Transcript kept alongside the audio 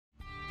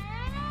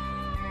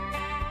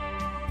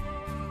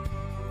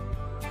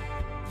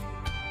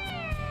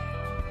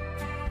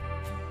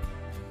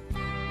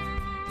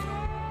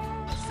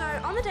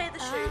on the day of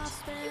the shoot,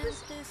 it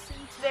was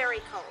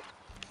very cold.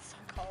 So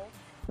cold.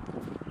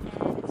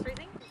 And it's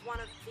freezing. It was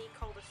one of the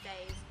coldest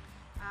days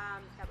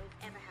that we've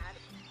ever had.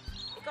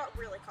 It got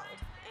really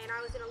cold. And I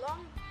was in a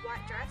long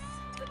white dress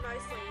with no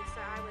sleeves,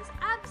 so I was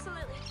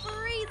absolutely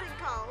freezing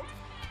cold,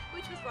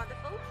 which was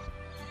wonderful.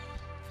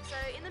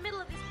 So in the middle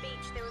of this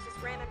beach, there was this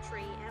random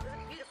tree, and it was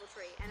a beautiful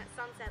tree, and at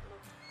sunset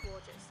looked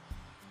gorgeous.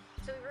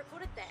 So we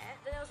recorded there.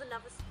 Then there was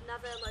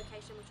another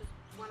location, which was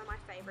one of my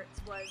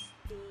favorites, was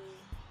the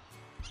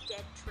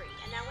dead tree.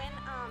 And now when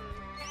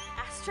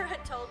Astra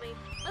had told me,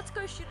 let's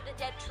go shoot at a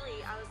dead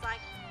tree, I was like,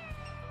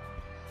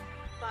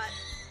 but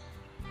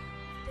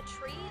the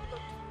tree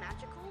looked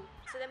magical.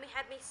 So then we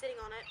had me sitting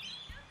on it,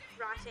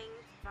 writing.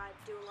 I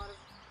do a lot of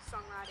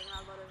songwriting,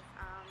 a lot of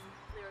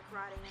lyric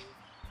writing, and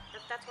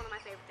that's one of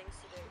my favorite things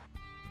to do.